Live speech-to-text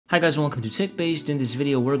Hi guys, welcome to TechBased. In this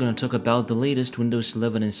video, we're going to talk about the latest Windows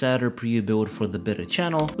 11 Insider preview build for the beta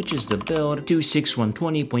channel, which is the build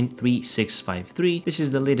 26120.3653. This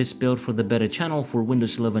is the latest build for the beta channel for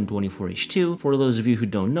Windows 11 24H2. For those of you who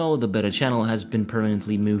don't know, the beta channel has been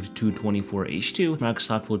permanently moved to 24H2.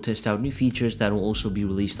 Microsoft will test out new features that will also be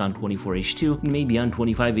released on 24H2 and maybe on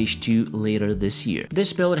 25H2 later this year.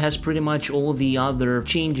 This build has pretty much all the other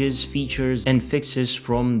changes, features, and fixes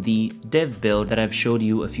from the dev build that I've showed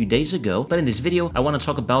you a few days ago, but in this video I want to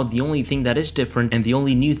talk about the only thing that is different and the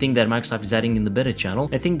only new thing that Microsoft is adding in the beta channel.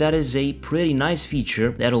 I think that is a pretty nice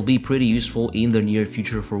feature that'll be pretty useful in the near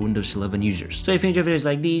future for Windows 11 users. So if you enjoy videos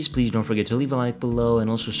like these, please don't forget to leave a like below and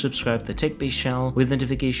also subscribe to the TechBased channel with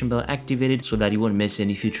notification bell activated so that you won't miss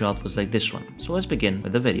any future uploads like this one. So let's begin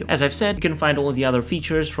with the video. As I've said, you can find all the other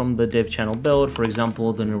features from the dev channel build, for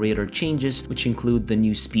example the narrator changes, which include the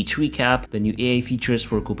new speech recap, the new AI features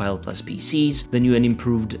for Copilot Plus PCs, the new and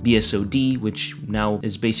improved BSOD, which now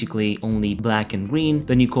is basically only black and green,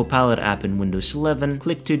 the new Copilot app in Windows 11,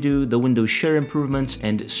 Click to Do, the Windows Share improvements,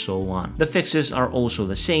 and so on. The fixes are also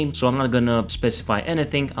the same, so I'm not gonna specify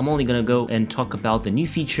anything. I'm only gonna go and talk about the new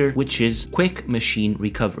feature, which is Quick Machine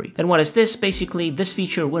Recovery. And what is this? Basically, this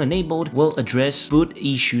feature, when enabled, will address boot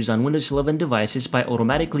issues on Windows 11 devices by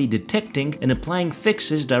automatically detecting and applying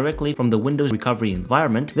fixes directly from the Windows recovery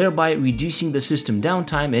environment, thereby reducing the system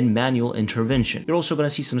downtime and manual intervention. You're also gonna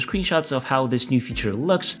see some screenshots of how this new feature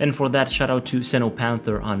looks, and for that shout out to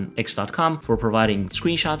Xenopanther on x.com for providing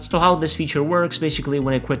screenshots. So how this feature works: basically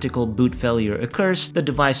when a critical boot failure occurs, the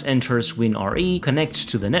device enters WinRE, connects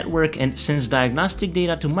to the network, and sends diagnostic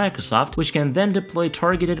data to Microsoft, which can then deploy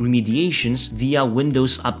targeted remediations via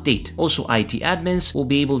Windows Update. Also, IT admins will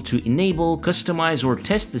be able to enable, customize, or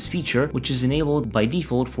test this feature, which is enabled by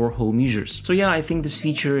default for home users. So yeah, I think this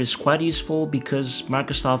feature is quite useful because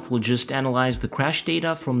Microsoft will just analyze the crash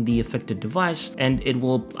data from the affected device and it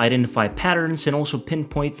will identify patterns and also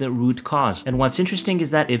pinpoint the root cause. And what's interesting is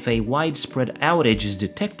that if a widespread outage is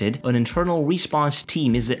detected, an internal response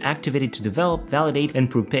team is activated to develop, validate, and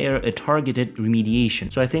prepare a targeted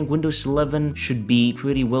remediation. So I think Windows 11 should be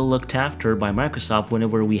pretty well looked after by Microsoft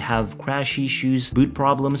whenever we have crash issues, boot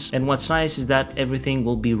problems. And what's nice is that everything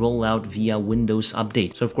will be rolled out via Windows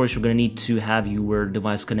Update. So of course you're going to need to have your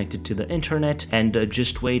device connected to the internet and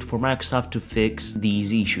just wait for Microsoft to fix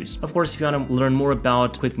these issues. Of course, if you want to learn more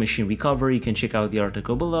about Quick Machine Recovery, you can check out the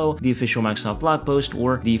article below, the official Microsoft blog post,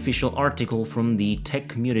 or the official article from the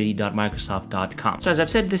techcommunity.microsoft.com. So as I've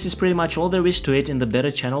said, this is pretty much all there is to it in the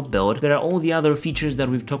beta channel build. There are all the other features that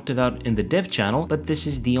we've talked about in the dev channel, but this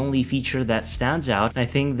is the only feature that stands out. I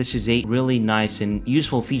think this is a really nice and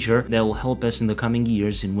useful feature that will help us in the coming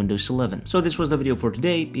years in Windows 11. So this was the video for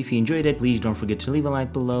today. If you enjoyed it, please don't forget to leave a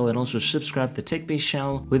like below and also subscribe to the TechBased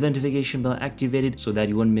channel with the notification bell activated so that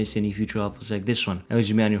you won't miss any future uploads like this one. I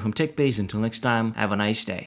was Emmanuel from TechBased. Until next time, have a nice day.